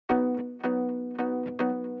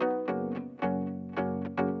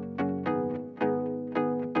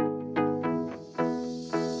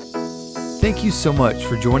Thank you so much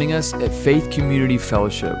for joining us at Faith Community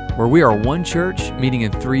Fellowship, where we are one church meeting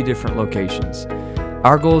in 3 different locations.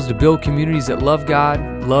 Our goal is to build communities that love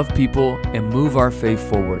God, love people, and move our faith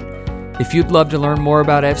forward. If you'd love to learn more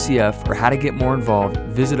about FCF or how to get more involved,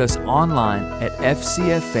 visit us online at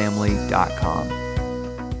fcffamily.com.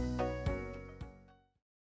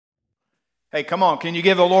 Hey, come on, can you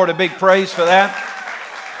give the Lord a big praise for that?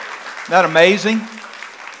 Isn't that amazing?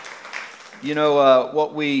 You know,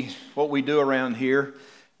 what we do around here,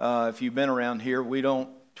 if you've been around here, we don't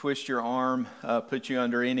twist your arm, put you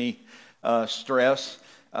under any stress.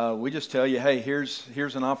 We just tell you, hey,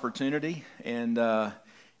 here's an opportunity, and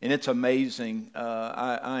it's amazing.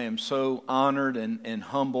 I am so honored and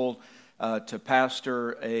humbled to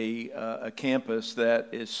pastor a campus that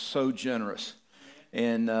is so generous.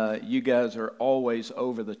 And you guys are always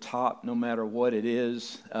over the top, no matter what it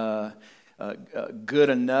is. Good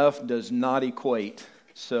enough does not equate.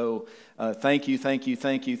 So thank you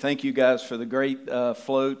guys for the great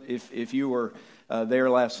float. If you were there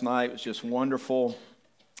last night, it was just wonderful.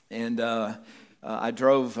 And I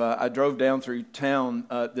drove down through town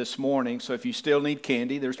this morning. So if you still need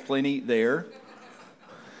candy, there's plenty there.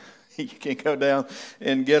 You can go down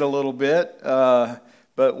and get a little bit. But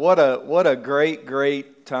what a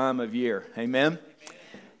great time of year. Amen.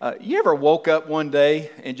 You ever woke up one day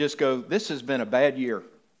and just go, this has been a bad year?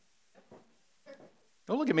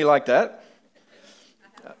 Don't look at me like that.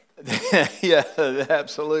 Yeah,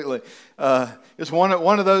 absolutely. It's one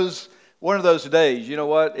of those days. You know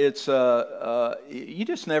what? It's you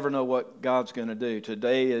just never know what God's going to do.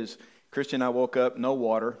 Today is Christian. I woke up, no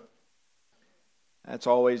water. That's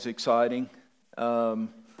always exciting.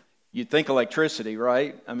 You'd think electricity,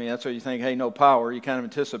 right? I mean, that's what you think. Hey, no power. You kind of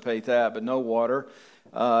anticipate that, but no water.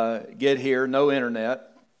 Get here, no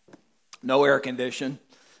internet, no air condition.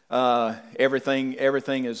 Everything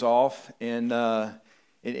is off, and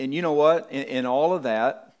you know what? In all of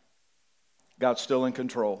that, God's still in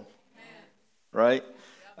control, right?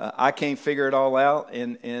 I can't figure it all out,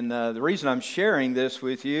 and the reason I'm sharing this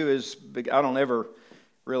with you is I don't ever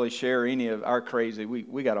really share any of our crazy.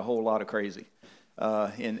 We got a whole lot of crazy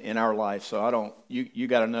in our life, so I don't. You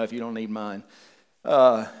got enough. You don't need mine.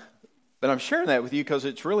 But I'm sharing that with you because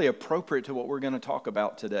it's really appropriate to what we're going to talk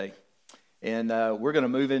about today. And we're going to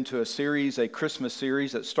move into a Christmas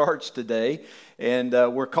series that starts today. And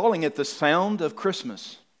we're calling it The Sound of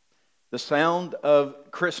Christmas. The Sound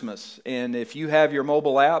of Christmas. And if you have your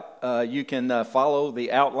mobile app, you can follow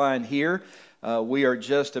the outline here. We have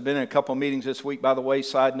been in a couple of meetings this week. By the way,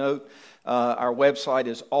 side note, our website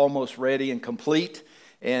is almost ready and complete.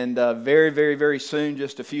 And very, very, very soon,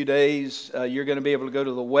 just a few days, you're going to be able to go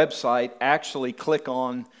to the website, actually click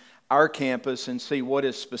on our campus and see what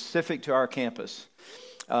is specific to our campus.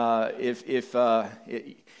 If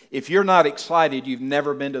you're not excited, you've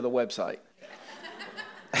never been to the website.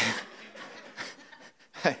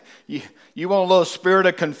 You want a little spirit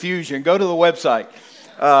of confusion, go to the website.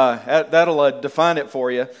 That'll define it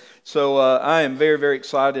for you. So I am very, very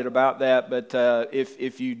excited about that. But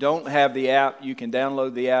if you don't have the app, you can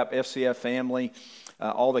download the app, FCF Family.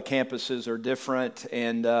 All the campuses are different,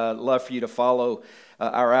 and love for you to follow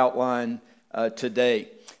our outline today.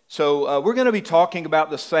 So we're going to be talking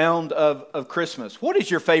about the sound of Christmas. What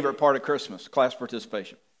is your favorite part of Christmas? Class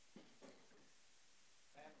participation.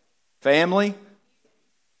 Family.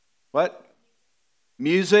 What?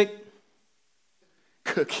 Music.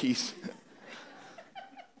 Cookies.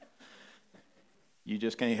 You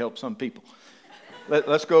just can't help some people.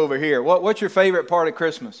 Let's go over here. What's your favorite part of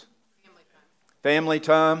Christmas? Family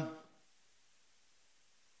time.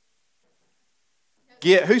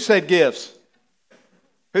 Who said gifts?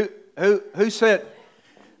 Who said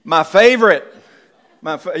my favorite?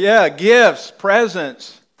 Gifts,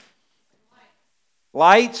 presents,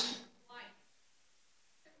 lights.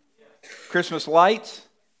 Christmas lights.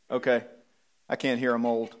 Okay, I can't hear them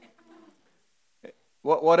old.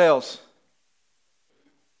 What else?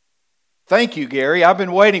 Thank you, Gary. I've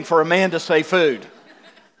been waiting for a man to say food.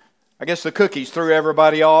 I guess the cookies threw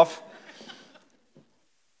everybody off.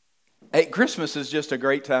 Hey, Christmas is just a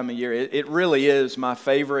great time of year. It really is my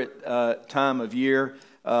favorite time of year.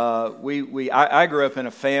 I grew up in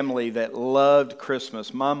a family that loved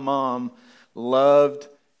Christmas. My mom loved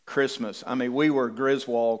Christmas. I mean, we were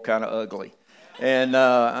Griswold kind of ugly. And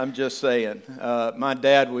I'm just saying, my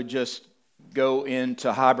dad would just go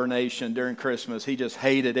into hibernation during Christmas. He just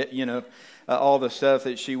hated it, all the stuff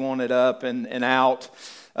that she wanted up and out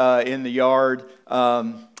in the yard.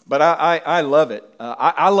 But I love it.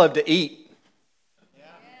 I love to eat.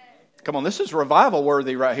 Come on, this is revival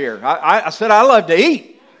worthy right here. I said I love to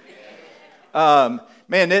eat.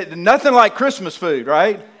 Man, nothing like Christmas food,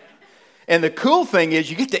 right? And the cool thing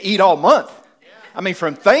is you get to eat all month. I mean,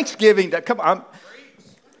 from Thanksgiving to, come on.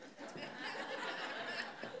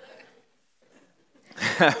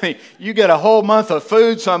 I mean, you get a whole month of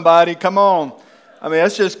food, somebody. Come on. I mean,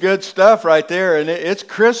 that's just good stuff right there. And it's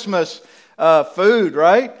Christmas food,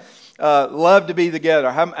 right? Love to be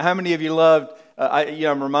together. How many of you loved,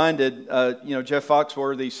 I'm reminded, Jeff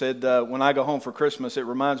Foxworthy said, when I go home for Christmas, it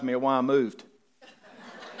reminds me of why I moved.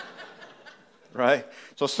 Right?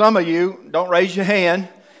 So some of you, don't raise your hand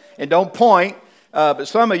and don't point, but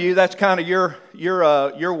some of you, that's kind of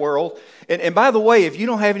your world. And by the way, if you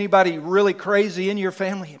don't have anybody really crazy in your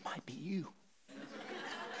family, it might be you.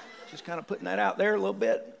 Just kind of putting that out there a little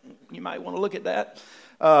bit. You might want to look at that.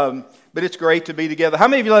 But it's great to be together. How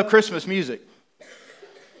many of you love Christmas music?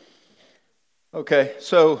 Okay,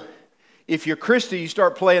 so if you're Christy, you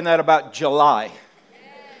start playing that about July.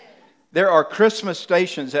 There are Christmas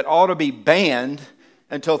stations that ought to be banned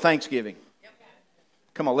until Thanksgiving.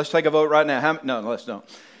 Come on, let's take a vote right now. No, let's don't.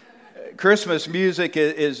 Christmas music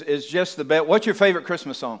is just the best. What's your favorite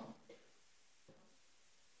Christmas song?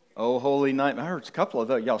 Oh, Holy Night. I heard a couple of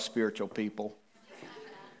those. Y'all spiritual people.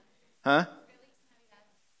 Huh?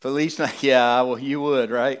 Feliz Navidad. Yeah, well, you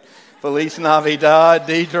would, right? Feliz Navidad,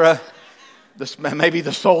 Deidre. Maybe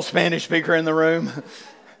the sole Spanish speaker in the room.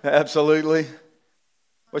 Absolutely.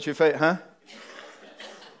 What's your favorite, huh?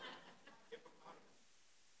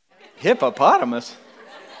 Hippopotamus.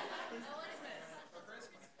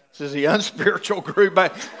 This is the unspiritual group.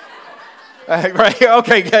 Right?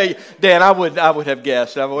 Okay, Dan, I would have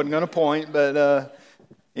guessed. I wasn't going to point, but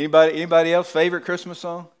anybody else favorite Christmas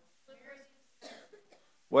song?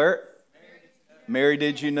 Where? Mary,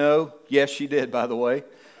 did you know? Yes, she did, by the way.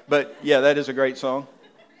 But yeah, that is a great song.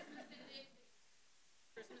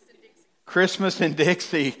 Christmas in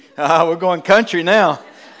Dixie. We're going country now.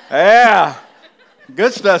 Yeah.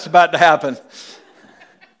 Good stuff's about to happen.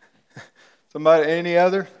 Somebody, any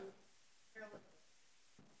other?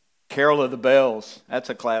 Carol of the Bells. That's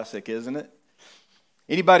a classic, isn't it?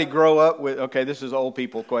 Anybody grow up with, okay, this is an old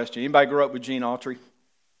people question. Anybody grow up with Gene Autry?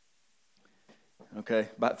 Okay,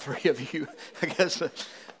 about 3 of you, I guess.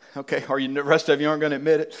 Okay, the rest of you aren't going to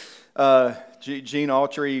admit it. Gene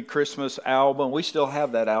Autry Christmas album. We still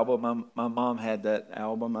have that album. My mom had that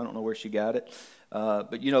album. I don't know where she got it.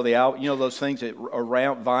 But you know the album. You know those things that are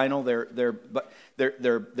around vinyl.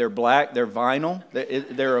 They're black. They're vinyl.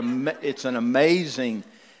 It's an amazing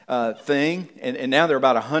thing. And now they're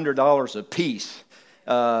about $100 a piece.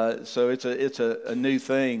 So it's a new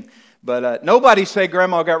thing. But nobody say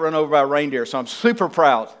Grandma got run over by a reindeer. So I'm super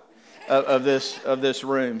proud of this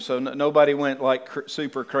room. So nobody went like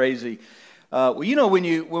super crazy. Well,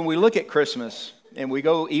 when we look at Christmas and we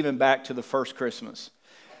go even back to the first Christmas,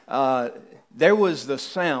 there was the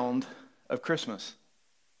sound of Christmas,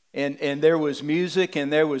 and there was music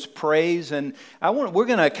and there was praise. And we're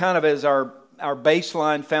going to kind of as our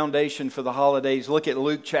baseline foundation for the holidays look at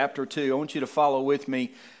Luke chapter 2. I want you to follow with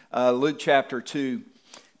me. Luke chapter 2.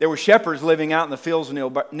 There were shepherds living out in the fields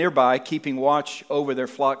nearby, keeping watch over their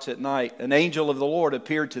flocks at night. An angel of the Lord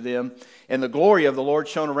appeared to them, and the glory of the Lord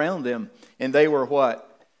shone around them. And they were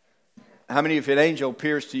what? How many, if an angel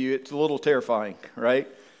appears to you, it's a little terrifying, right?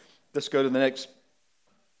 Let's go to the next.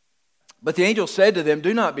 But the angel said to them,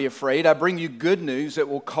 "Do not be afraid. I bring you good news that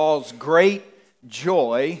will cause great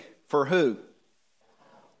joy for who?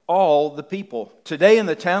 All the people. Today in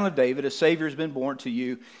the town of David, a Savior has been born to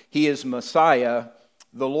you. He is Messiah,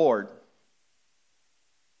 the Lord.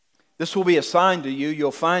 This will be a sign to you.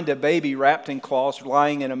 You'll find a baby wrapped in cloths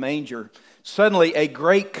lying in a manger." Suddenly a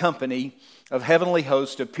great company of heavenly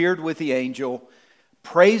hosts appeared with the angel,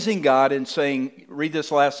 praising God and saying, read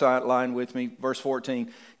this last line with me, verse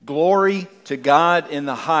 14. "Glory to God in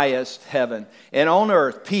the highest heaven, and on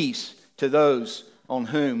earth peace to those on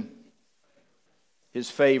whom His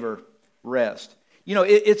favor rests." You know,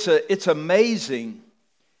 it's amazing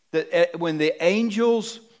that when the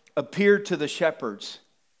angels appeared to the shepherds,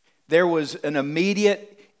 there was an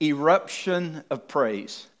immediate eruption of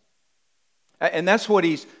praise. And that's what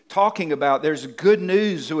he's talking about. There's good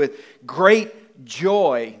news with great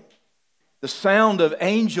joy. The sound of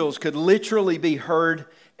angels could literally be heard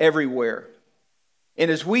everywhere.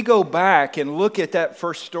 And as we go back and look at that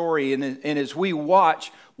first story, and as we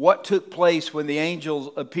watch what took place when the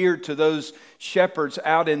angels appeared to those shepherds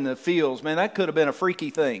out in the fields, man, that could have been a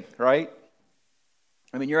freaky thing, right?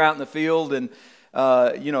 I mean, you're out in the field and,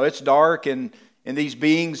 it's dark and these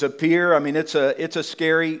beings appear. I mean, it's a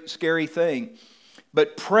scary, scary thing.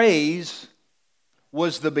 But praise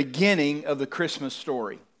was the beginning of the Christmas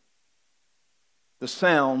story. The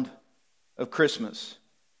sound of Christmas.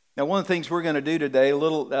 Now, one of the things we're going to do today,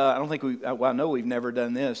 I know we've never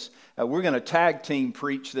done this. We're going to tag team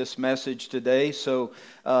preach this message today. So,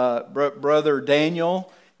 Brother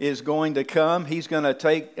Daniel is going to come. He's going to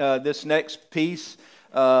take this next piece.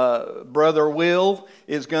 Brother Will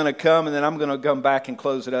is going to come, and then I'm going to come back and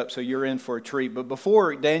close it up, so you're in for a treat. But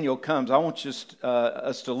before Daniel comes, I want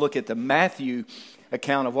us to look at the Matthew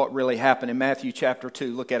account of what really happened in Matthew chapter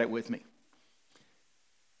 2. Look at it with me.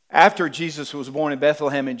 After Jesus was born in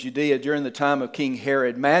Bethlehem in Judea during the time of King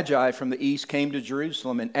Herod, Magi from the east came to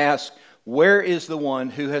Jerusalem and asked, "Where is the one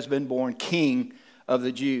who has been born King of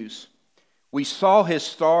the Jews? We saw his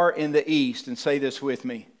star in the east," and say this with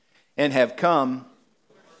me, "and have come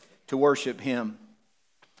to worship him."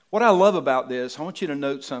 What I love about this, I want you to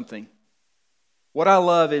note something. What I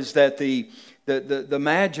love is that the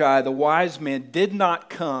Magi, the wise men, did not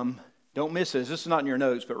come. Don't miss this. This is not in your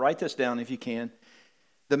notes, but write this down if you can.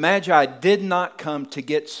 The Magi did not come to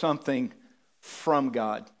get something from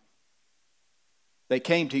God. They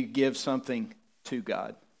came to give something to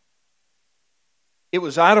God. It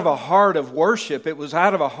was out of a heart of worship. It was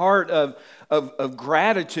out of a heart of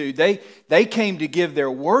gratitude. They came to give their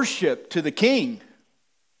worship to the King.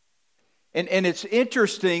 And it's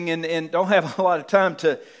interesting, and don't have a lot of time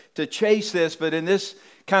to chase this, but in this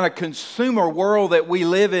kind of consumer world that we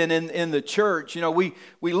live in the church, we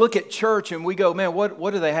look at church and we go, man,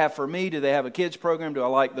 what do they have for me? Do they have a kids program? Do I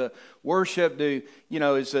like the worship? Is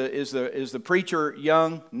the preacher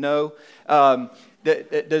young? No.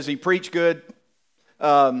 Does he preach good?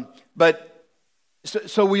 But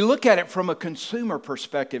so we look at it from a consumer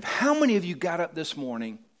perspective. How many of you got up this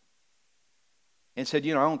morning and said,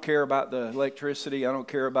 I don't care about the electricity, I don't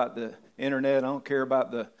care about the internet, I don't care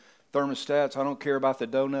about the thermostats, I don't care about the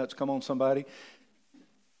donuts. Come on, somebody.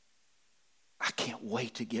 I can't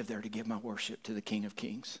wait to give my worship to the King of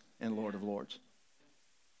Kings and Lord of Lords.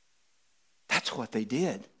 That's what they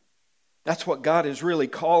did. That's what God is really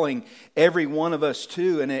calling every one of us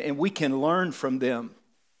to, and we can learn from them.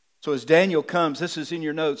 So as Daniel comes, this is in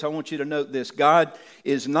your notes. I want you to note this. God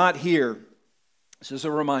is not here. This is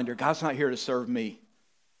a reminder. God's not here to serve me.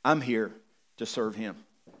 I'm here to serve him.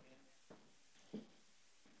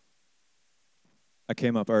 I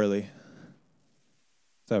came up early,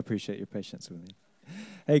 so I appreciate your patience with me.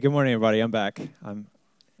 Hey, good morning, everybody. I'm back.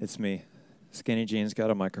 It's me. Skinny Jeans got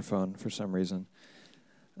a microphone for some reason.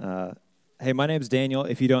 Hey, my name's Daniel.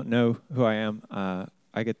 If you don't know who I am,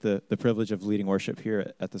 I get the privilege of leading worship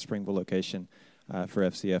here at the Springville location for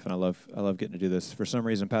FCF, and I love getting to do this. For some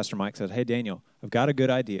reason, Pastor Mike said, "Hey, Daniel, I've got a good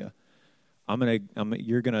idea.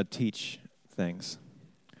 You're gonna teach things."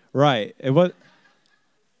 Right?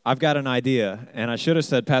 I've got an idea, and I should have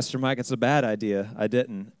said, "Pastor Mike, it's a bad idea." I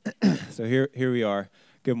didn't. So here we are.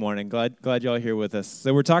 Good morning. Glad y'all are here with us.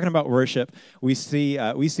 So we're talking about worship. We see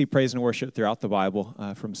praise and worship throughout the Bible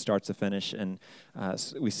from start to finish, and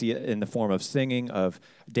we see it in the form of singing, of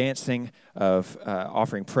dancing, of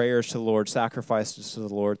offering prayers to the Lord, sacrifices to the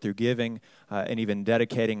Lord, through giving, and even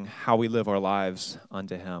dedicating how we live our lives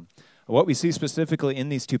unto Him. What we see specifically in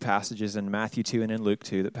these two passages, in Matthew 2 and in Luke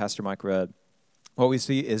 2 that Pastor Mike read, what we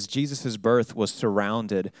see is Jesus' birth was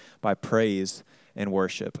surrounded by praise and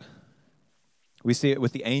worship. We see it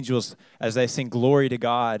with the angels as they sing glory to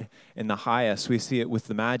God in the highest. We see it with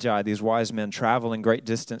the Magi, these wise men traveling great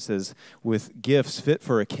distances with gifts fit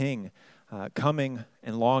for a king, coming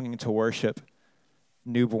and longing to worship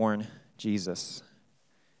newborn Jesus.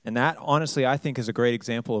 And that, honestly, I think is a great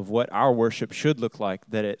example of what our worship should look like,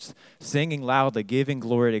 that it's singing loudly, giving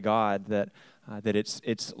glory to God, that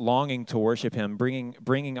it's longing to worship Him,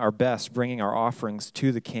 bringing our best, bringing our offerings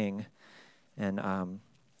to the King. And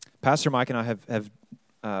Pastor Mike and I have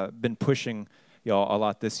been pushing y'all a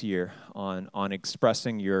lot this year on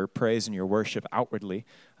expressing your praise and your worship outwardly.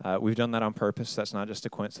 We've done that on purpose. That's not just a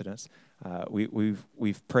coincidence.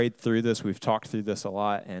 We've prayed through this. We've talked through this a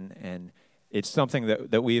lot, and it's something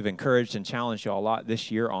that we've encouraged and challenged y'all a lot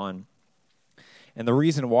this year on. And the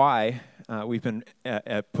reason why we've been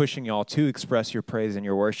pushing y'all to express your praise and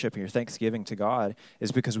your worship and your thanksgiving to God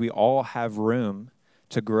is because we all have room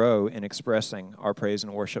to grow in expressing our praise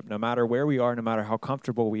and worship, no matter where we are, no matter how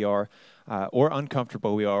comfortable we are or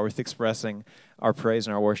uncomfortable we are with expressing our praise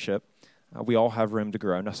and our worship. We all have room to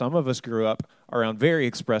grow. Now, some of us grew up around very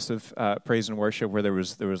expressive praise and worship, where there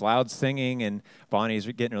was loud singing, and Bonnie's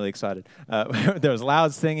getting really excited. There was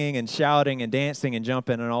loud singing and shouting and dancing and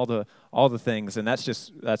jumping and all the things, and that's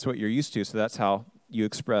what you're used to. So that's how you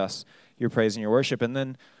express your praise and your worship. And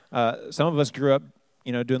then some of us grew up,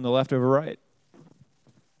 doing the left over right.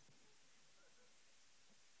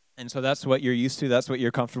 And so that's what you're used to. That's what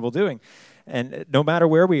you're comfortable doing. And no matter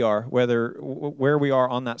where we are, where we are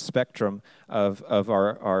on that spectrum of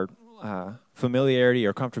our familiarity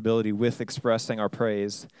or comfortability with expressing our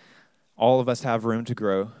praise, all of us have room to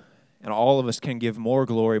grow. And all of us can give more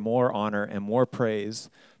glory, more honor, and more praise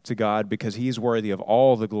to God because He's worthy of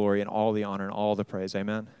all the glory and all the honor and all the praise.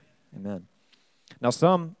 Amen? Amen. Now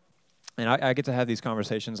and I get to have these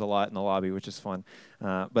conversations a lot in the lobby, which is fun.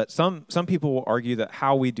 But some people will argue that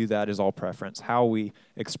how we do that is all preference. How we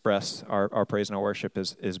express our praise and our worship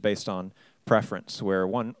is based on preference, where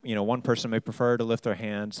one person may prefer to lift their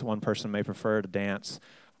hands, one person may prefer to dance.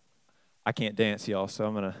 I can't dance, y'all, so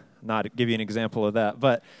I'm going to not give you an example of that.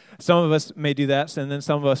 But some of us may do that, and then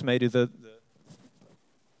some of us may do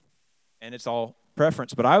and it's all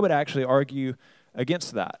preference. But I would actually argue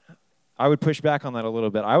against that. I would push back on that a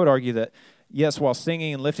little bit. I would argue that, yes, while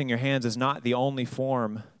singing and lifting your hands is not the only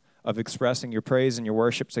form of expressing your praise and your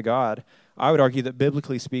worship to God, I would argue that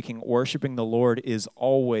biblically speaking, worshiping the Lord is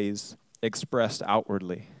always expressed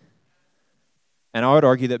outwardly. And I would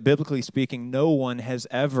argue that biblically speaking, no one has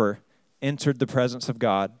ever entered the presence of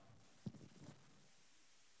God.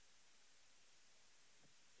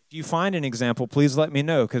 If you find an example, please let me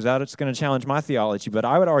know, because that's going to challenge my theology. But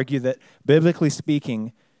I would argue that biblically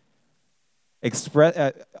speaking,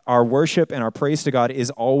 our worship and our praise to God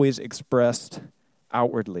is always expressed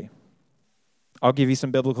outwardly. I'll give you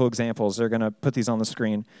some biblical examples. They're going to put these on the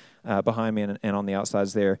screen behind me and on the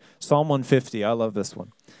outsides there. Psalm 150, I love this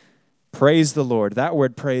one. Praise the Lord. That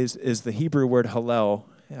word praise is the Hebrew word hallel.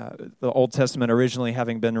 The Old Testament originally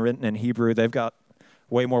having been written in Hebrew, they've got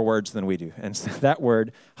way more words than we do. And so that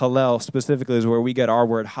word, hallel, specifically is where we get our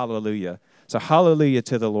word hallelujah. So hallelujah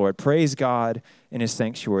to the Lord. Praise God in His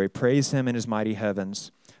sanctuary. Praise Him in His mighty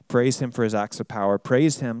heavens. Praise Him for His acts of power.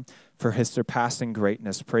 Praise Him for His surpassing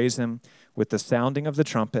greatness. Praise Him with the sounding of the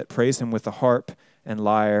trumpet. Praise Him with the harp and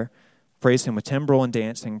lyre. Praise Him with timbrel and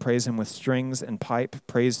dancing. Praise Him with strings and pipe.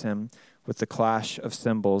 Praise Him with the clash of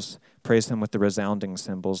cymbals. Praise Him with the resounding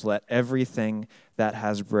cymbals. Let everything that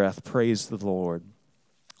has breath praise the Lord.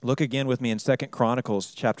 Look again with me in 2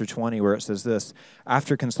 Chronicles chapter 20, where it says this: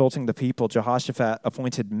 after consulting the people, Jehoshaphat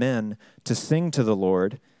appointed men to sing to the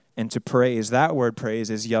Lord and to praise. That word praise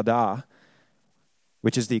is yada,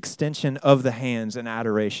 which is the extension of the hands in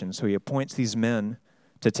adoration. So he appoints these men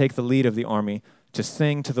to take the lead of the army, to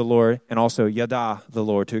sing to the Lord, and also yada, the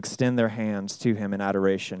Lord, to extend their hands to Him in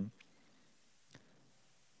adoration.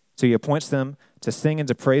 So he appoints them to sing and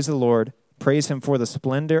to praise the Lord, praise Him for the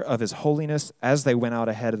splendor of His holiness as they went out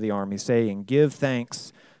ahead of the army, saying, give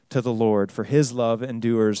thanks to the Lord, for His love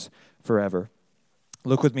endures forever.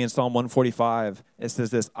 Look with me in Psalm 145. It says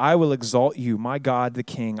this: I will exalt you, my God the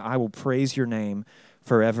King. I will praise your name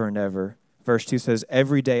forever and ever. Verse 2 says,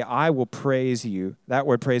 every day I will praise you. That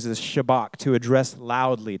word praise is shabak, to address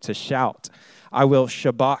loudly, to shout. I will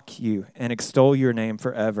shabak you and extol your name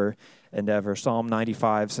forever and ever. Psalm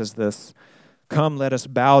 95 says this: come, let us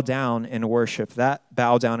bow down in worship. That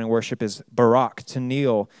bow down in worship is barak, to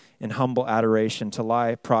kneel in humble adoration, to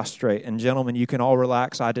lie prostrate. And gentlemen, you can all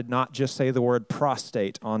relax. I did not just say the word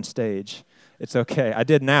prostate on stage. It's okay. I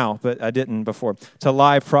did now, but I didn't before. To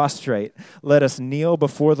lie prostrate. Let us kneel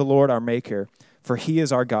before the Lord our Maker, for He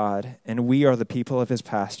is our God, and we are the people of His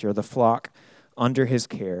pasture, the flock under His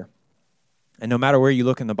care. And no matter where you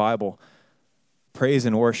look in the Bible, praise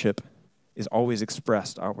and worship is always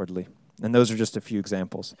expressed outwardly. And those are just a few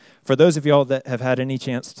examples. For those of y'all that have had any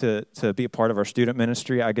chance to be a part of our student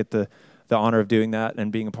ministry, I get the honor of doing that and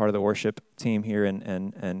being a part of the worship team here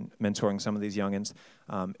and mentoring some of these youngins.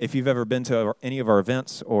 If you've ever been to any of our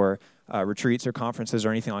events or retreats or conferences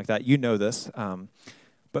or anything like that, you know this.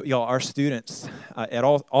 But y'all, our students at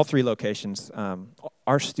all three locations,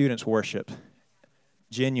 our students worship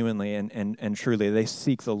genuinely and truly. They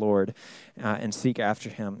seek the Lord and seek after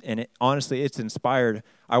Him. And honestly, it's inspired.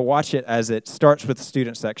 I watch it as it starts with the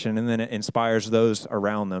student section, and then it inspires those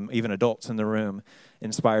around them, even adults in the room,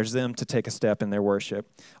 inspires them to take a step in their worship.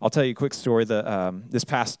 I'll tell you a quick story. This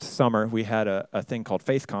past summer, we had a thing called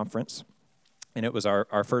Faith Conference, and it was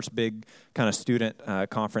our first big kind of student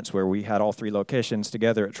conference where we had all three locations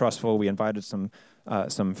together at Trustful. We invited some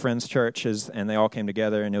friends' churches, and they all came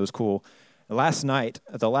together, and it was cool. The last night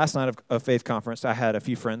of Faith Conference, I had a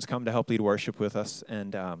few friends come to help lead worship with us,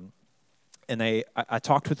 and I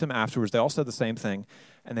talked with them afterwards. They all said the same thing,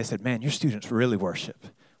 and they said, "Man, your students really worship.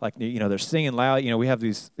 Like, they're singing loud. We have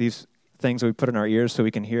these things that we put in our ears so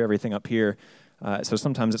we can hear everything up here. So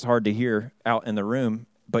sometimes it's hard to hear out in the room,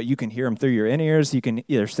 but you can hear them through your in-ears.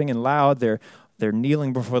 They're singing loud. They're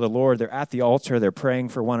kneeling before the Lord. They're at the altar. They're praying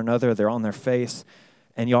for one another. They're on their face,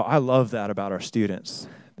 and y'all, I love that about our students.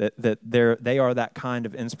 that they are that kind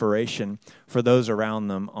of inspiration for those around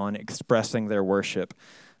them on expressing their worship.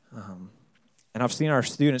 And I've seen our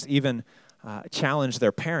students even challenge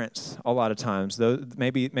their parents a lot of times. Though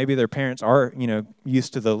maybe their parents are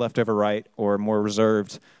used to the left over right or more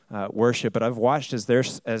reserved worship, but I've watched as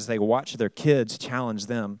they watch their kids challenge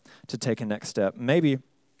them to take a next step. Maybe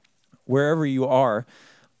wherever you are,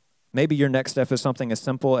 maybe your next step is something as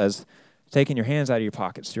simple as taking your hands out of your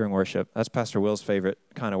pockets during worship. That's Pastor Will's favorite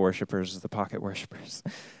kind of worshipers, is the pocket worshipers.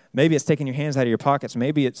 Maybe it's taking your hands out of your pockets.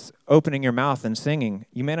 Maybe it's opening your mouth and singing.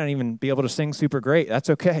 You may not even be able to sing super great. That's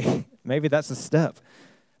okay. Maybe that's a step.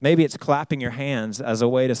 Maybe it's clapping your hands as a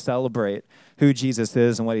way to celebrate who Jesus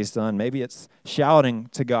is and what he's done. Maybe it's shouting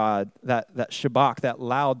to God, that shabach, that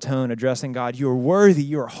loud tone addressing God. You are worthy.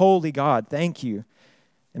 You are holy, God. Thank you.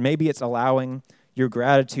 And maybe it's allowing your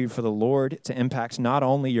gratitude for the Lord to impact not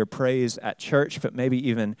only your praise at church, but maybe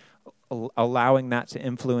even allowing that to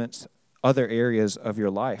influence other areas of your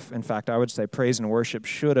life. In fact, I would say praise and worship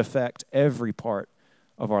should affect every part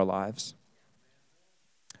of our lives.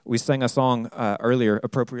 We sang a song earlier,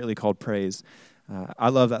 appropriately called Praise. I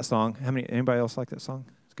love that song. Anybody else like that song?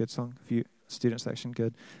 It's a good song. A few student section,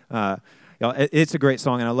 good. It's a great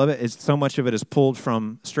song, and I love it. So much of it is pulled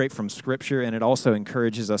straight from Scripture, and it also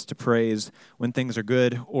encourages us to praise when things are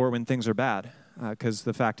good or when things are bad, because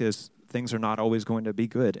the fact is things are not always going to be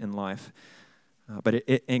good in life. But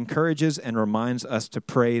it encourages and reminds us to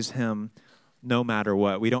praise him no matter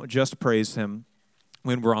what. We don't just praise him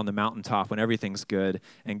when we're on the mountaintop, when everything's good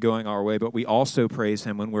and going our way, but we also praise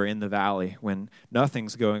him when we're in the valley, when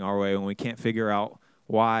nothing's going our way, when we can't figure out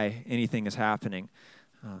why anything is happening.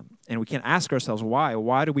 And we can ask ourselves, why?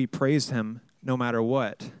 Why do we praise him no matter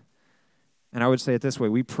what? And I would say it this way: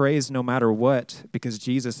 we praise no matter what because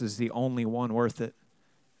Jesus is the only one worth it.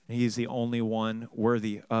 He's the only one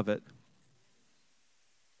worthy of it.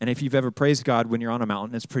 And if you've ever praised God when you're on a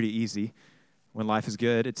mountain, it's pretty easy. When life is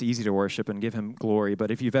good, it's easy to worship and give him glory. But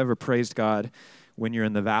if you've ever praised God when you're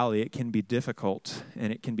in the valley, it can be difficult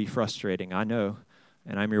and it can be frustrating. I know,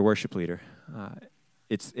 and I'm your worship leader.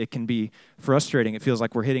 It can be frustrating. It feels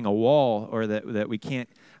like we're hitting a wall or that we can't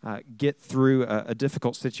get through a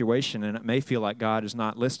difficult situation, and it may feel like God is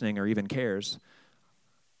not listening or even cares.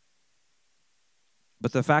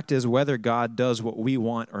 But the fact is, whether God does what we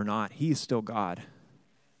want or not, he's still God.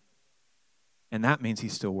 And that means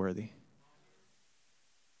he's still worthy.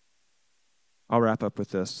 I'll wrap up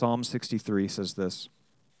with this. Psalm 63 says this: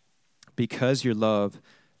 because your love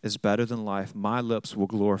is better than life, my lips will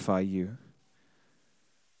glorify you.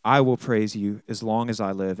 I will praise you as long as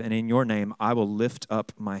I live, and in your name I will lift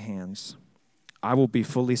up my hands. I will be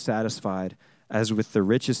fully satisfied as with the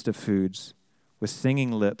richest of foods. With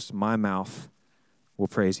singing lips, my mouth will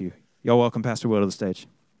praise you. Y'all welcome Pastor Will to the stage.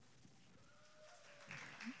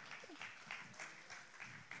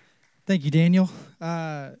 Thank you, Daniel.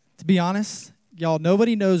 To be honest, y'all,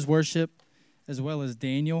 nobody knows worship as well as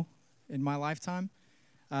Daniel in my lifetime.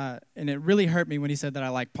 And it really hurt me when he said that I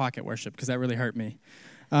like pocket worship, because that really hurt me.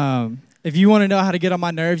 If you want to know how to get on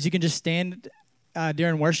my nerves, you can just stand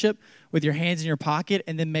during worship with your hands in your pocket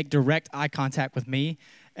and then make direct eye contact with me.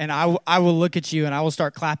 And I will look at you and I will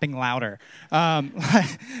start clapping louder.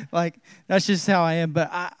 Like that's just how I am. But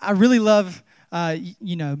I really love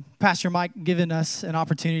Pastor Mike giving us an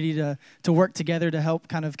opportunity to work together to help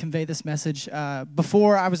kind of convey this message.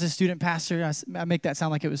 Before I was a student pastor, I make that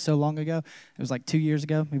sound like it was so long ago. It was like 2 years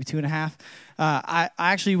ago, maybe 2.5. I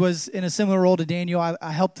actually was in a similar role to Daniel.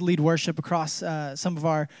 I helped lead worship across some of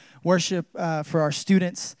our worship for our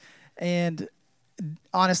students. And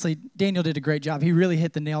honestly, Daniel did a great job. He really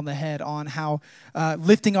hit the nail on the head on how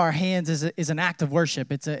lifting our hands is an act of worship.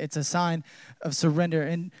 It's a sign of surrender.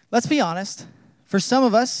 And let's be honest, for some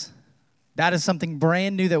of us, that is something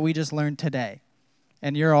brand new that we just learned today.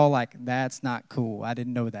 And you're all like, that's not cool. I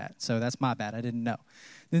didn't know that. So that's my bad. I didn't know.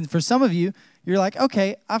 Then for some of you, you're like,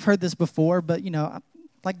 okay, I've heard this before, but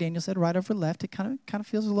like Daniel said, right over left, it kind of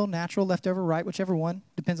feels a little natural. Left over right, whichever one,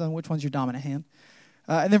 depends on which one's your dominant hand.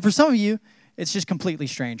 And then for some of you, it's just completely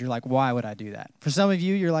strange. You're like, why would I do that? For some of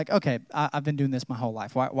you, you're like, okay, I've been doing this my whole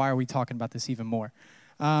life. Why are we talking about this even more?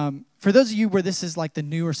 For those of you where this is like the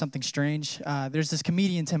new or something strange, there's this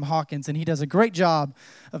comedian, Tim Hawkins, and he does a great job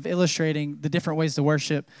of illustrating the different ways to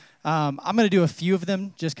worship. I'm going to do a few of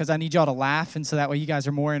them just because I need y'all to laugh, and so that way you guys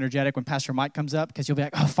are more energetic when Pastor Mike comes up, because you'll be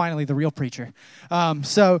like, oh, finally, the real preacher.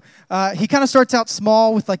 So he kind of starts out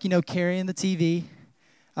small with carrying the TV.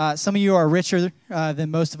 Some of you are richer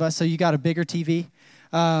than most of us, so you got a bigger TV.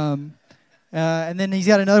 And then he's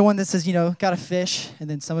got another one that says, got a fish. And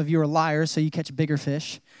then some of you are liars, so you catch bigger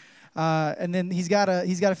fish. And then he's got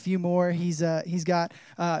a few more. He's got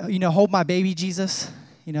hold my baby Jesus.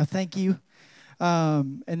 Thank you.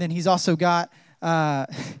 And then he's also got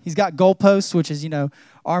goalposts, which is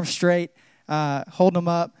arms straight, holding them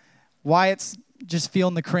up. Wyatt's just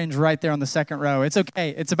feeling the cringe right there on the second row. It's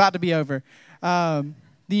okay. It's about to be over. Then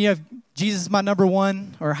you have Jesus is my number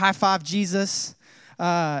one, or high five Jesus.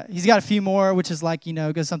 He's got a few more, which is like,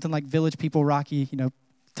 goes something like Village People Rocky,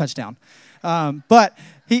 touchdown. But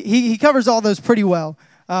he covers all those pretty well.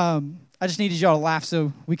 I just needed y'all to laugh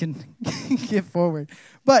so we can get forward.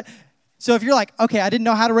 But so if you're like, okay, I didn't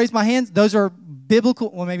know how to raise my hands, those are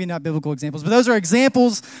biblical, well, maybe not biblical examples, but those are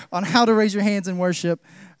examples on how to raise your hands in worship.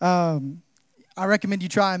 I recommend you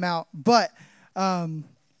try them out. But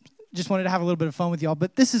just wanted to have a little bit of fun with y'all.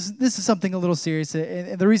 But this is something a little serious.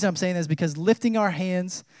 And the reason I'm saying that is because lifting our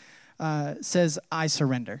hands says, I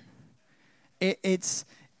surrender. It's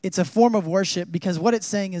a form of worship, because what it's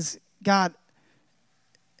saying is, God,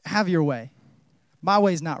 have your way. My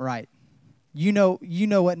way's not right. You know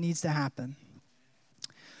what needs to happen.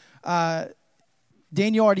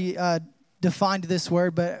 Daniel already defined this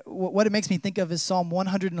word, but what it makes me think of is Psalm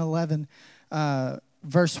 111,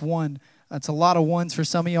 verse 1. It's a lot of ones for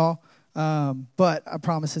some of y'all, but I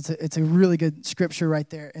promise it's a really good scripture right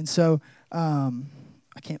there. And so I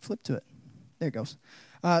can't flip to it. There it goes.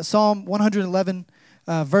 Psalm 111,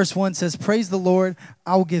 verse 1 says, "Praise the Lord.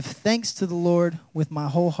 I will give thanks to the Lord with my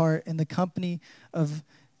whole heart in the company of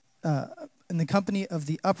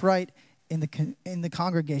the upright in the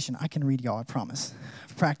congregation." I can read, y'all, I promise.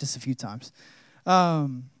 I've practiced a few times. I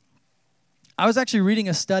was actually reading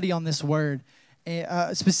a study on this word,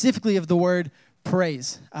 specifically of the word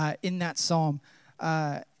praise in that psalm.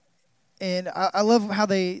 And I love how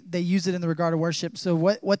they use it in the regard of worship. So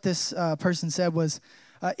what this person said was,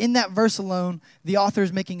 in that verse alone, the author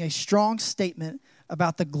is making a strong statement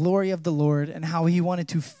about the glory of the Lord and how he wanted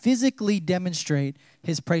to physically demonstrate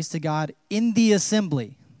his praise to God in the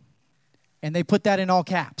assembly. And they put that in all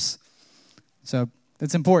caps. So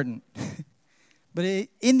that's important. But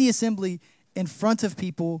in the assembly, in front of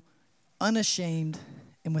people, unashamed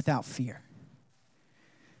and without fear.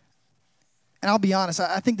 And I'll be honest,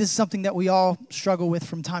 I think this is something that we all struggle with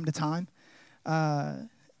from time to time.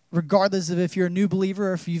 Regardless of if you're a new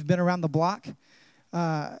believer or if you've been around the block.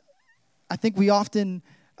 I think we often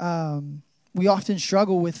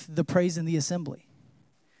struggle with the praise in the assembly.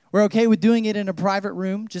 We're okay with doing it in a private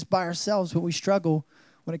room just by ourselves, but we struggle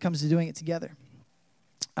when it comes to doing it together.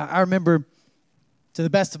 I remember, to the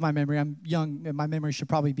best of my memory, I'm young and my memory should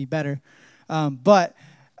probably be better, but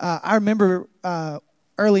I remember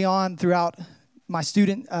early on throughout my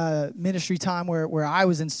student ministry time where I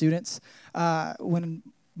was in students, when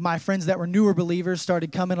my friends that were newer believers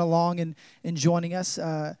started coming along and joining us,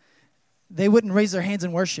 they wouldn't raise their hands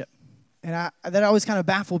in worship. And that always kind of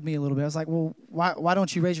baffled me a little bit. I was like, well, why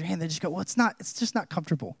don't you raise your hand? They just go, well, it's just not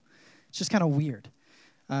comfortable. It's just kind of weird.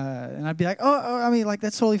 And I'd be like, I mean, like,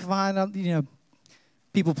 that's totally fine.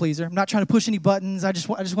 People pleaser. I'm not trying to push any buttons. I just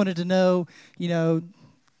wanted to know, you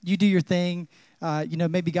do your thing.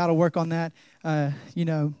 Maybe God will work on that.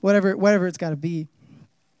 Whatever it's got to be.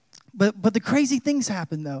 But the crazy things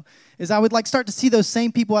happen, though, is I would start to see those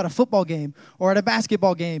same people at a football game or at a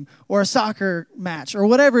basketball game or a soccer match or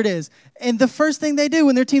whatever it is. And the first thing they do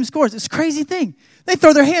when their team scores, it's a crazy thing. They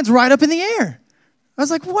throw their hands right up in the air. I was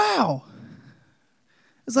like, wow.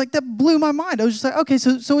 It's like that blew my mind. I was just like, okay,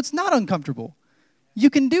 so it's not uncomfortable. You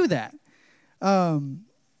can do that. And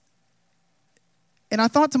I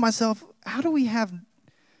thought to myself, how do we have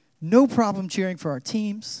no problem cheering for our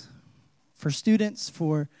teams, for students,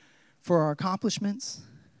 for our accomplishments?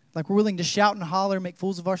 Like, we're willing to shout and holler, make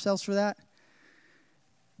fools of ourselves for that.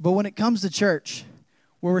 But when it comes to church,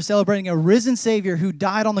 where we're celebrating a risen Savior who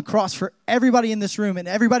died on the cross for everybody in this room and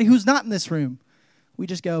everybody who's not in this room, we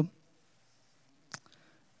just go,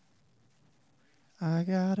 I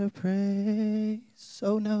gotta pray.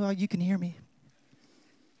 So no, you can hear me.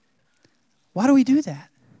 Why do we do that?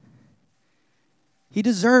 He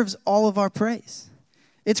deserves all of our praise.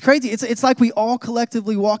 It's crazy. It's like we all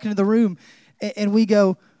collectively walk into the room and we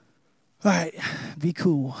go, all right, be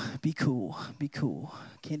cool, be cool, be cool.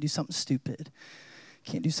 Can't do something stupid.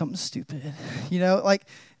 Can't do something stupid.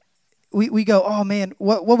 We go, oh man,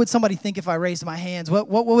 what would somebody think if I raised my hands? What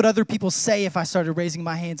would other people say if I started raising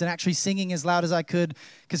my hands and actually singing as loud as I could?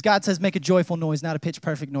 Because God says make a joyful noise, not a pitch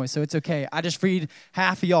perfect noise. So it's okay. I just freed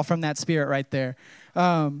half of y'all from that spirit right there.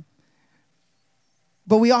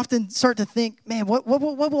 But we often start to think, man, what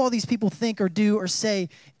will all these people think or do or say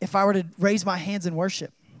if I were to raise my hands in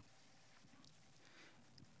worship?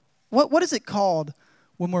 What is it called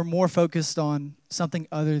when we're more focused on something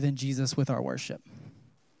other than Jesus with our worship?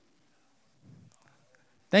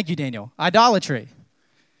 Thank you, Daniel. Idolatry.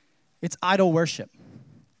 It's idol worship.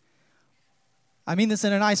 I mean this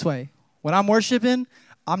in a nice way. When I'm worshiping,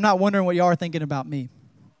 I'm not wondering what y'all are thinking about me.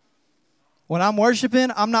 When I'm worshiping,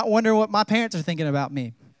 I'm not wondering what my parents are thinking about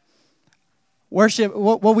me. Worship,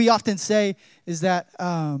 what we often say is that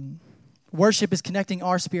worship is connecting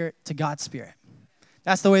our spirit to God's spirit.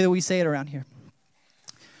 That's the way that we say it around here.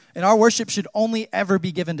 And our worship should only ever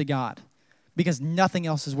be given to God because nothing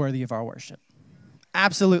else is worthy of our worship.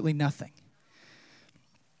 Absolutely nothing.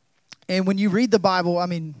 And when you read the Bible, I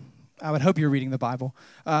mean, I would hope you're reading the Bible.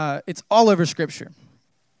 It's all over Scripture.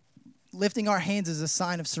 Lifting our hands is a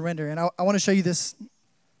sign of surrender. And I want to show you this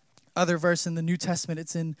other verse in the New Testament.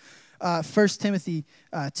 It's in 1 Timothy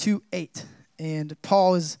 2:8. And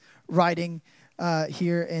Paul is writing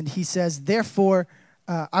here, and he says, "Therefore,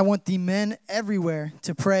 I want the men everywhere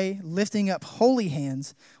to pray, lifting up holy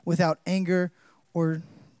hands without anger or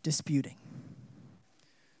disputing."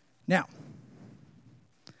 Now,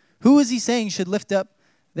 who is he saying should lift up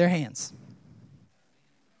their hands?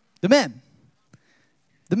 The men.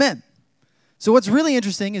 The men. So what's really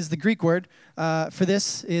interesting is the Greek word for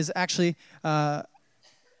this is actually, I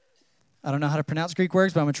don't know how to pronounce Greek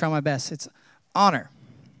words, but I'm going to try my best. It's honor.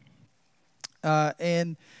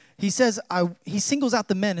 And he says, he singles out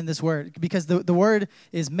the men in this word because the word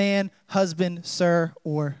is man, husband, sir,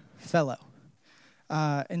 or fellow.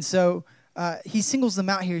 And so he singles them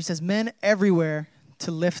out here. He says, men everywhere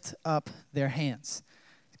to lift up their hands.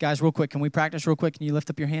 Guys, real quick, can we practice real quick? Can you lift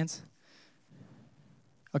up your hands?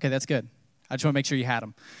 Okay, that's good. I just want to make sure you had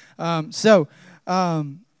them. I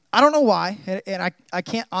don't know why, and I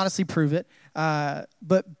can't honestly prove it,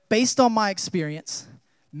 but based on my experience,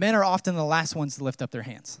 men are often the last ones to lift up their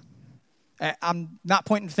hands. I'm not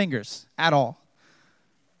pointing fingers at all.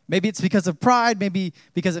 Maybe it's because of pride, maybe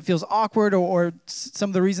because it feels awkward, or some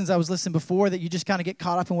of the reasons I was listing before that you just kind of get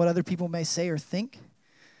caught up in what other people may say or think.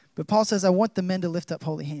 But Paul says, I want the men to lift up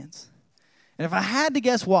holy hands. And if I had to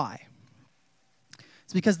guess why,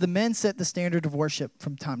 it's because the men set the standard of worship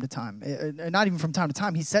from time to time. Not even from time to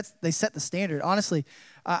time. They set the standard. Honestly,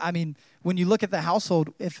 I mean, when you look at the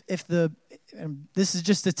household, if this is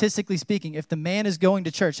just statistically speaking, if the man is going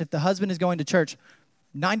to church, if the husband is going to church,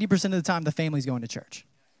 90% of the time the family's going to church.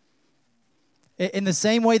 In the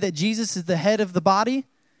same way that Jesus is the head of the body,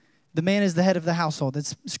 the man is the head of the household.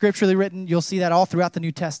 It's scripturally written. You'll see that all throughout the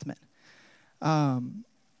New Testament. And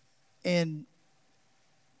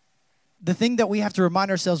the thing that we have to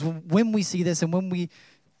remind ourselves when we see this, and when we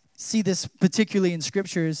see this particularly in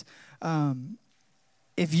scriptures,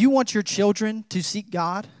 if you want your children to seek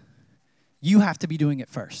God, you have to be doing it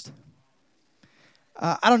first.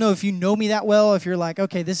 I don't know if you know me that well, if you're like,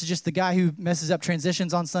 okay, this is just the guy who messes up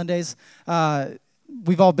transitions on Sundays.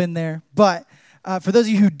 We've all been there. But for those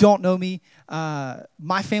of you who don't know me,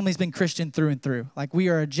 my family's been Christian through and through. Like, we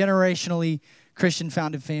are a generationally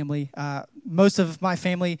Christian-founded family. Most of my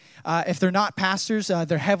family, if they're not pastors,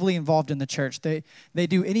 they're heavily involved in the church. They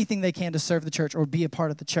do anything they can to serve the church or be a part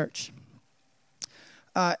of the church.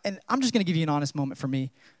 And I'm just going to give you an honest moment for me.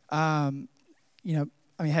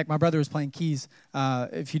 Heck, my brother was playing keys.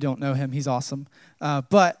 If you don't know him, he's awesome.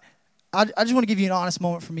 But I just want to give you an honest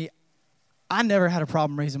moment for me. I never had a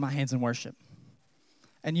problem raising my hands in worship.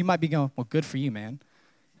 And you might be going, well, good for you, man.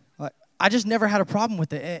 I just never had a problem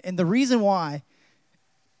with it. And the reason why,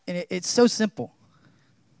 and it's so simple,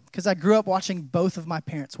 because I grew up watching both of my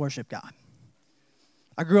parents worship God.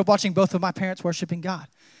 I grew up watching both of my parents worshiping God.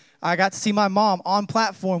 I got to see my mom on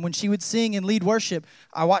platform when she would sing and lead worship.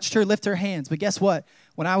 I watched her lift her hands. But guess what?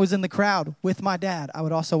 When I was in the crowd with my dad, I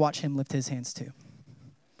would also watch him lift his hands too.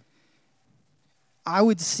 I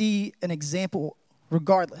would see an example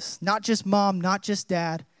regardless. Not just mom, not just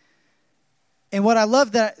dad. And what I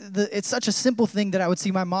love that it's such a simple thing that I would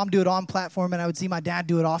see my mom do it on platform and I would see my dad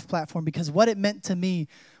do it off platform, because what it meant to me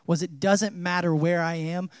was it doesn't matter where I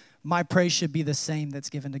am, my praise should be the same that's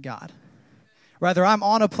given to God. Whether I'm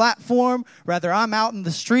on a platform, whether I'm out in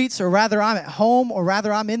the streets, or whether I'm at home, or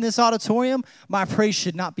whether I'm in this auditorium, my praise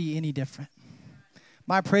should not be any different.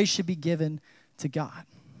 My praise should be given to God.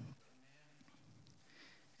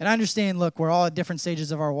 And I understand, look, we're all at different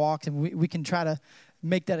stages of our walk, and we can try to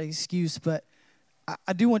make that an excuse, but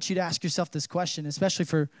I do want you to ask yourself this question, especially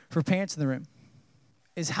for parents in the room.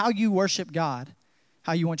 Is how you worship God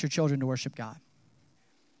how you want your children to worship God?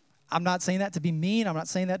 I'm not saying that to be mean. I'm not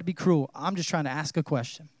saying that to be cruel. I'm just trying to ask a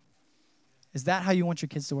question. Is that how you want your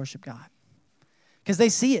kids to worship God? Because they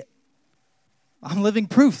see it. I'm living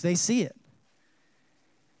proof. They see it.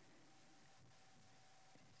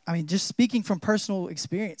 I mean, just speaking from personal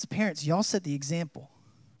experience, parents, y'all set the example.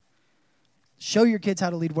 Show your kids how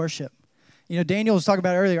to lead worship. You know, Daniel was talking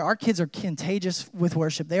about earlier, our kids are contagious with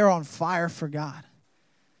worship. They are on fire for God.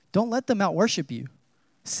 Don't let them out-worship you.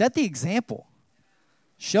 Set the example.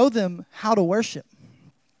 Show them how to worship.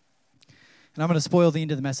 And I'm going to spoil the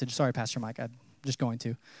end of the message. Sorry, Pastor Mike, I'm just going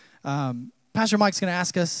to. Pastor Mike's going to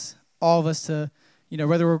ask us, all of us, to, you know,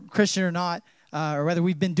 whether we're Christian or not, or whether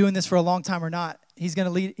we've been doing this for a long time or not, he's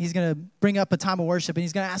going to bring up a time of worship, and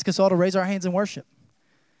he's going to ask us all to raise our hands in worship.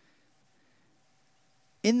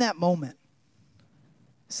 In that moment,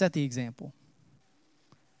 set the example.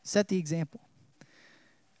 Set the example.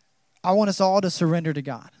 I want us all to surrender to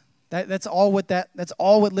God. That's all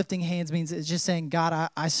what lifting hands means. It's just saying, God,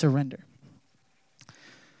 I surrender.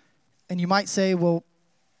 And you might say, well,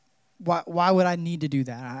 why would I need to do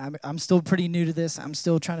that? I'm still pretty new to this. I'm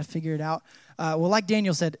still trying to figure it out. Well, like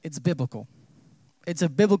Daniel said, it's biblical. It's a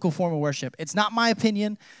biblical form of worship. It's not my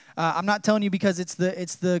opinion. I'm not telling you because it's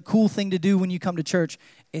the cool thing to do when you come to church.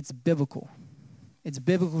 It's biblical. It's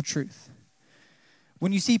biblical truth.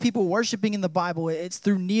 When you see people worshiping in the Bible, it's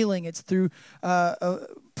through kneeling, it's through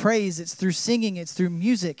praise, it's through singing, it's through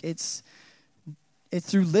music, it's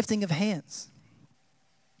through lifting of hands.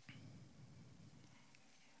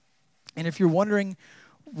 And if you're wondering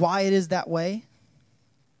why it is that way,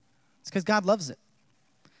 it's because God loves it.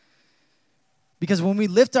 Because when we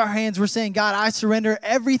lift our hands, we're saying, God, I surrender.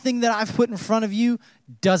 Everything that I've put in front of you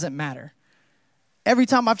doesn't matter. Every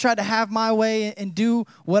time I've tried to have my way and do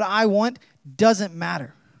what I want, doesn't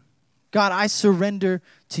matter. God, I surrender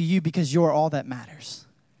to you because you're all that matters.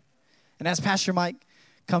 And as Pastor Mike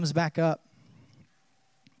comes back up,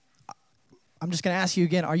 I'm just going to ask you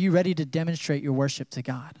again, are you ready to demonstrate your worship to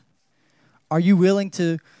God? Are you willing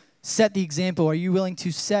to set the example? Are you willing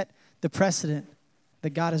to set the precedent that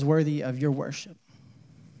God is worthy of your worship?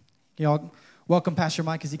 Y'all welcome Pastor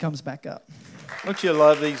Mike as he comes back up. Don't you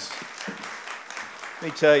love these?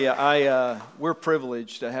 Let me tell you, we're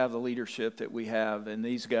privileged to have the leadership that we have, and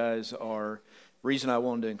these guys are, the reason I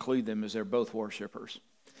wanted to include them is they're both worshipers.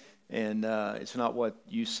 And it's not what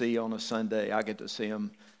you see on a Sunday. I get to see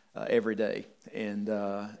them every day. And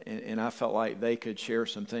I felt like they could share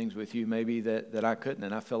some things with you maybe that I couldn't,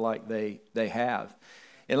 and I feel like they have.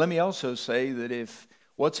 And let me also say that if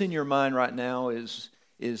what's in your mind right now is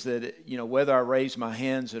that, you know, whether I raise my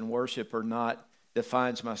hands in worship or not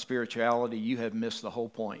defines my spirituality, you have missed the whole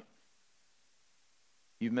point.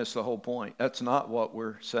 You've missed the whole point. That's not what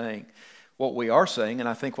we're saying. What we are saying, and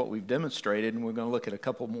I think what we've demonstrated, and we're going to look at a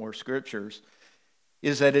couple more scriptures,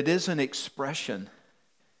 is that it is an expression.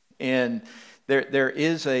 And there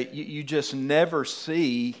is you just never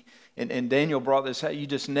see, and Daniel brought this out, you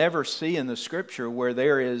just never see in the scripture where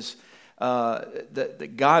there is,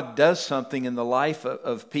 that God does something in the life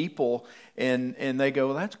of people, and they go,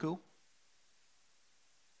 well, that's cool.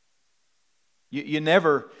 You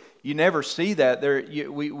never see that.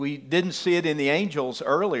 We didn't see it in the angels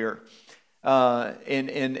earlier,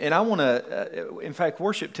 and I want to. In fact,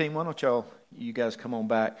 worship team, why don't you guys come on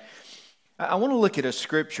back? I want to look at a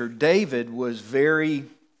scripture. David was at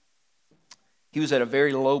a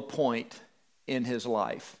very low point in his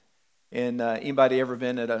life. And anybody ever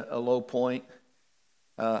been at a low point?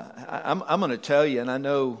 I'm going to tell you, and I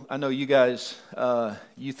know you guys.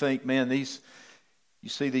 You think, man, you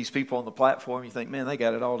see these people on the platform, you think, man, they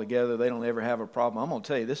got it all together. They don't ever have a problem. I'm going to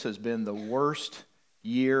tell you, this has been the worst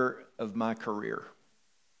year of my career.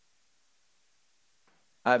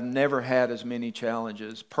 I've never had as many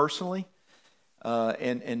challenges personally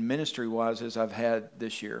and ministry-wise as I've had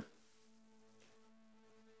this year.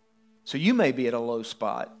 So you may be at a low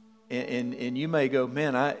spot, and you may go,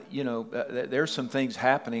 man, there's some things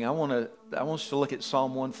happening. I want us to look at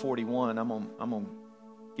Psalm 141. I'm gonna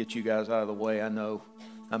get you guys out of the way. I know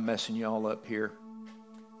I'm messing you all up here.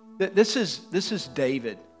 This is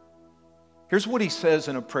David. Here's what he says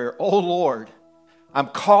in a prayer. Oh Lord, I'm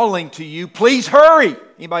calling to you. Please hurry.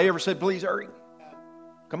 Anybody ever said, please hurry?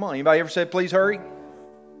 Come on, anybody ever said, please hurry?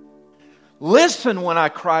 Listen when I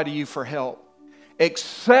cry to you for help.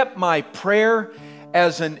 Accept my prayer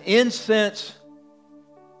as an incense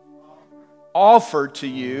offered to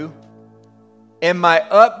you, and my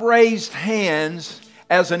upraised hands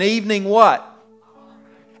as an evening what?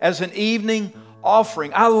 As an evening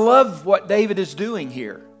offering. I love what David is doing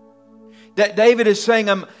here. That David is saying,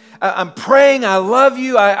 I'm praying, I love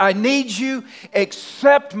you, I need you.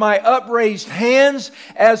 Accept my upraised hands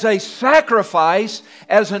as a sacrifice,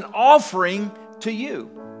 as an offering to you.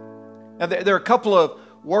 Now, there are a couple of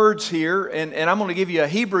words here, and I'm going to give you a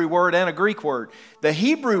Hebrew word and a Greek word. The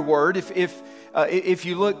Hebrew word, if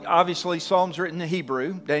you look, obviously Psalms written in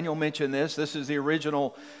Hebrew. Daniel mentioned this. This is the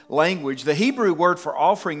original language. The Hebrew word for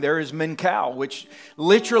offering there is minkal, which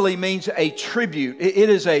literally means a tribute. It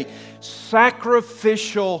is a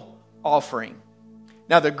sacrificial offering.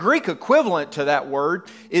 Now, the Greek equivalent to that word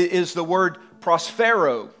is the word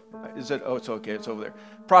prospero. Is it? Oh, it's okay. It's over there.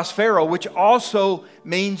 Prospero, which also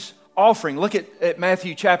means offering. Look at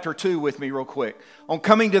Matthew chapter 2 with me real quick. On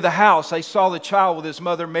coming to the house, they saw the child with his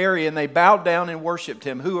mother Mary, and they bowed down and worshiped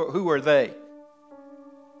him. Who are they?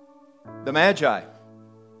 The Magi.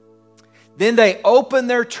 Then they opened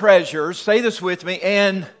their treasures, say this with me,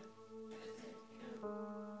 and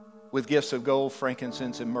with gifts of gold,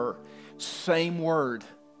 frankincense, and myrrh. Same word.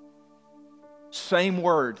 Same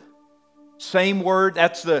word. Same word.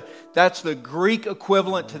 That's the Greek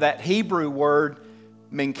equivalent to that Hebrew word,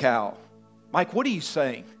 minkal. Mike, what are you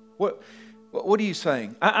saying? What are you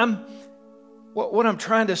saying? What I'm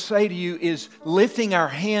trying to say to you is lifting our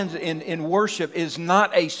hands in worship is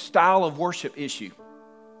not a style of worship issue.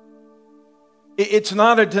 It's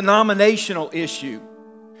not a denominational issue.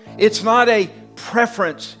 It's not a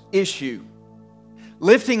preference issue.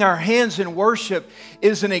 Lifting our hands in worship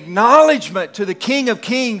is an acknowledgement to the King of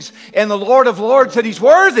Kings and the Lord of Lords that He's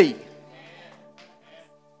worthy.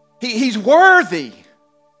 He's worthy.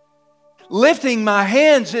 Lifting my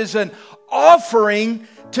hands is an offering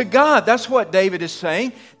to God. That's what David is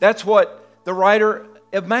saying. That's what the writer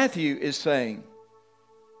of Matthew is saying.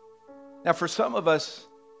 Now, for some of us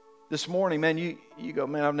this morning, man, you go,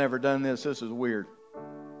 man, I've never done this. This is weird.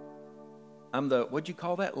 I'm the, what'd you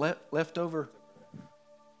call that? Leftover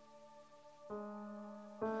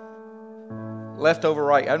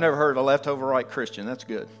right. I've never heard of a leftover right Christian. That's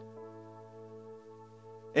good.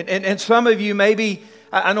 And some of you maybe,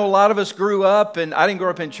 I know a lot of us grew up, and I didn't grow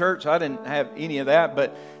up in church, so I didn't have any of that,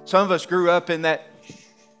 but some of us grew up in that,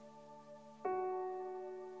 be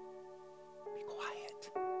quiet.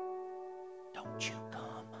 Don't you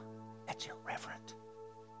come. That's irreverent.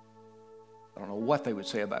 I don't know what they would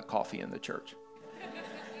say about coffee in the church.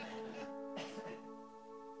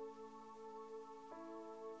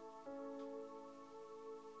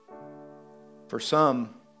 For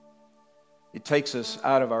some, it takes us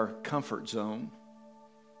out of our comfort zone.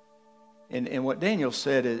 And what Daniel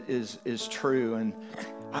said is true. And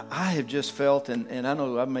I have just felt, and I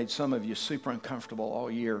know I've made some of you super uncomfortable all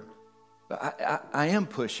year, but I am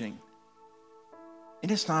pushing.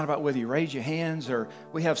 And it's not about whether you raise your hands or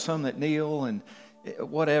we have some that kneel and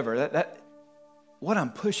whatever. What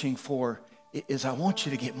I'm pushing for is I want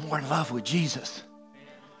you to get more in love with Jesus.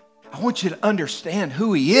 I want you to understand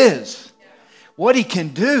who He is. What He can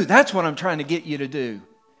do, that's what I'm trying to get you to do.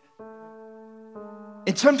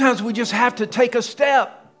 And sometimes we just have to take a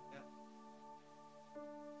step.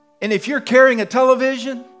 And if you're carrying a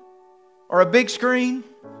television or a big screen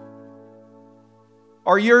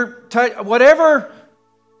or you're whatever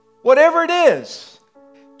it is,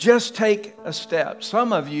 just take a step.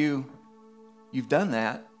 Some of you, you've done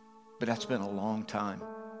that, but that's been a long time.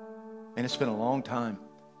 And it's been a long time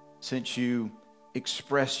since you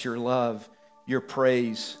expressed your love, your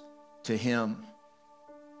praise to Him.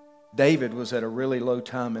 David was at a really low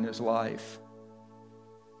time in his life.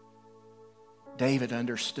 David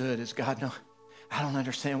understood as God, no, I don't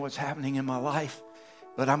understand what's happening in my life,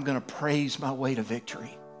 but I'm going to praise my way to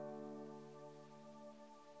victory.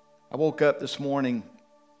 I woke up this morning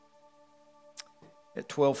at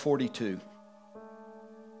 12:42,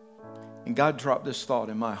 and God dropped this thought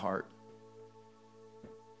in my heart.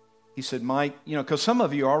 He said, Mike, because some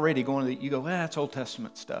of you are already you go, that's Old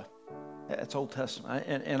Testament stuff. That's Old Testament.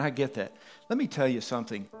 And I get that. Let me tell you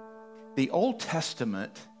something. The Old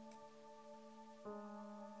Testament,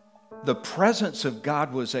 the presence of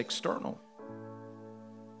God was external.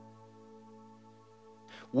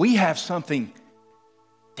 We have something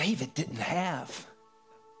David didn't have.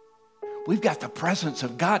 We've got the presence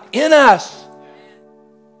of God in us.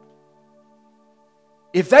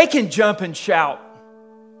 If they can jump and shout,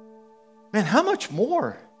 man, how much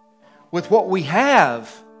more with what we have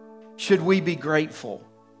should we be grateful?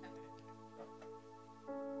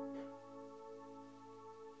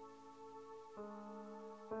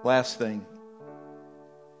 Last thing.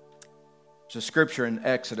 There's a scripture in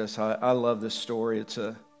Exodus. I love this story.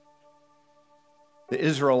 The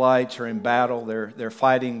Israelites are in battle. They're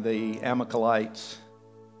fighting the Amalekites.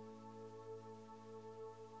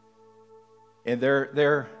 And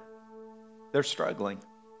they're struggling.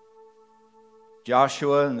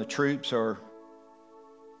 Joshua and the troops are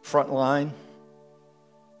front line.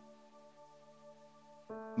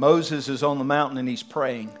 Moses is on the mountain and he's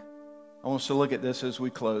praying. I want us to look at this as we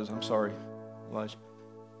close. I'm sorry, Elijah.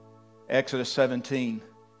 Exodus 17.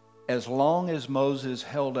 As long as Moses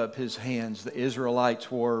held up his hands, the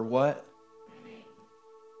Israelites were what?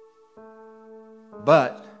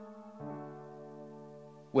 But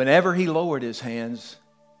whenever he lowered his hands,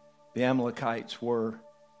 the Amalekites were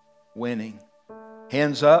winning.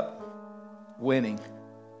 Hands up, winning.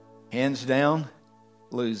 Hands down,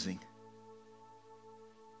 losing.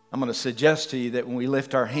 I'm going to suggest to you that when we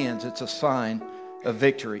lift our hands, it's a sign of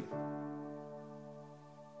victory.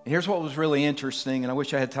 And here's what was really interesting, and I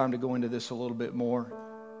wish I had time to go into this a little bit more.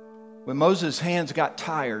 When Moses' hands got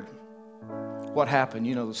tired, what happened?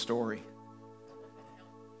 You know the story.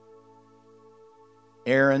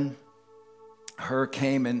 Aaron,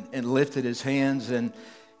 came and lifted his hands, and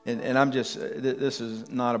I'm just, this is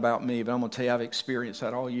not about me, but I'm going to tell you, I've experienced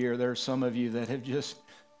that all year. There are some of you that have just,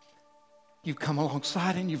 you've come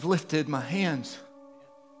alongside and you've lifted my hands.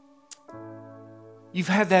 You've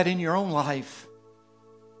had that in your own life.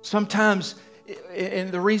 Sometimes, and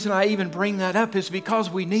the reason I even bring that up is because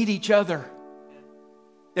we need each other.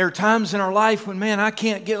 There are times in our life when, man, I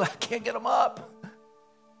can't get them up.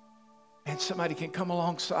 And somebody can come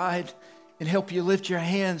alongside and help you lift your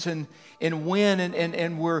hands and win,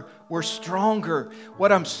 and we're stronger.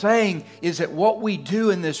 What I'm saying is that what we do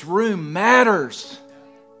in this room matters.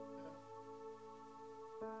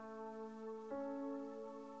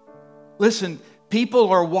 Listen, people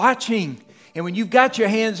are watching. And when you've got your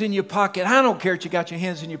hands in your pocket, I don't care if you got your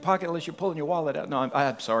hands in your pocket unless you're pulling your wallet out. No,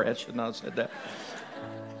 I'm sorry, I should not have said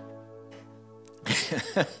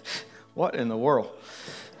that. What in the world?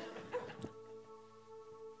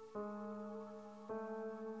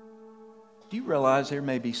 Do you realize there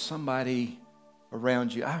may be somebody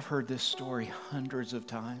around you? I've heard this story hundreds of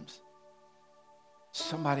times.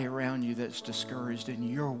 Somebody around you that's discouraged,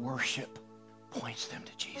 and your worship points them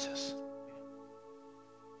to Jesus.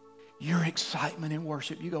 Your excitement in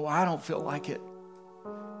worship, you go, I don't feel like it.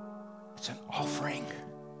 It's an offering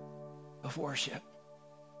of worship.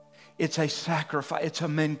 It's a sacrifice. It's a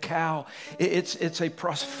menkau. It's a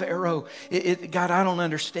prospero. God, I don't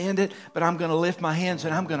understand it, but I'm going to lift my hands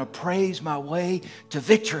and I'm going to praise my way to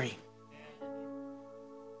victory.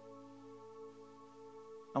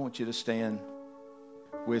 I want you to stand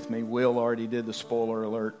with me. Will already did the spoiler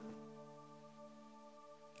alert.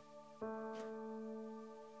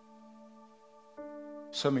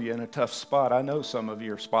 Some of you in a tough spot. I know some of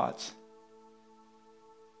your spots.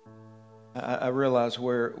 I realize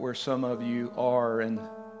where some of you are, and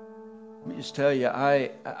let me just tell you, I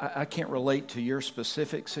can't relate to your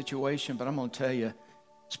specific situation, but I'm going to tell you,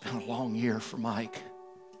 it's been a long year for Mike.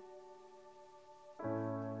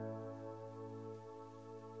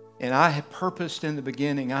 And I had purposed in the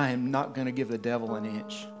beginning, I am not going to give the devil an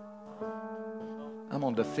inch. I'm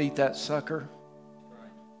going to defeat that sucker.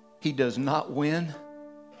 He does not win.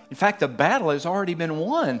 In fact, the battle has already been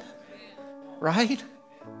won, right?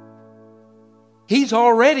 He's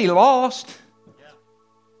already lost.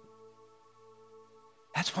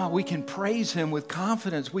 That's why we can praise Him with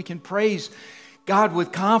confidence. We can praise God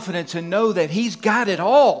with confidence and know that He's got it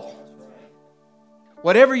all.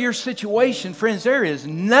 Whatever your situation, friends, there is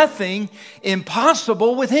nothing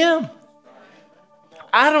impossible with Him.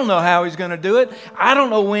 I don't know how He's going to do it. I don't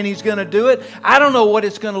know when He's going to do it. I don't know what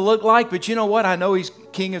it's going to look like. But you know what? I know He's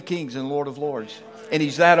King of Kings and Lord of Lords. And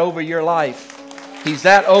He's that over your life. He's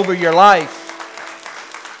that over your life.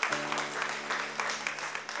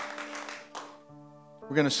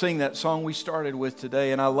 We're going to sing that song we started with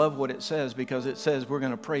today. And I love what it says, because it says we're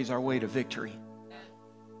going to praise our way to victory.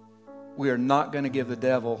 We are not going to give the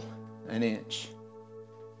devil an inch.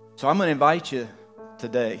 So I'm going to invite you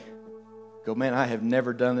today. Go, man, I have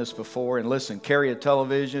never done this before. And listen, carry a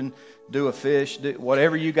television, do a fish, do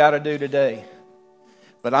whatever you got to do today.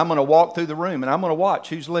 But I'm going to walk through the room and I'm going to watch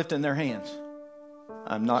who's lifting their hands.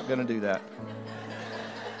 I'm not going to do that.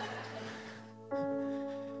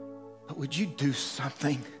 But would you do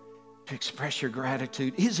something to express your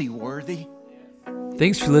gratitude? Is He worthy?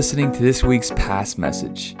 Thanks for listening to this week's past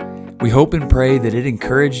message. We hope and pray that it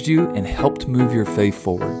encouraged you and helped move your faith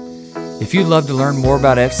forward. If you'd love to learn more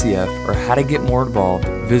about FCF or how to get more involved,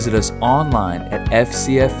 visit us online at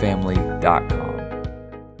fcffamily.com.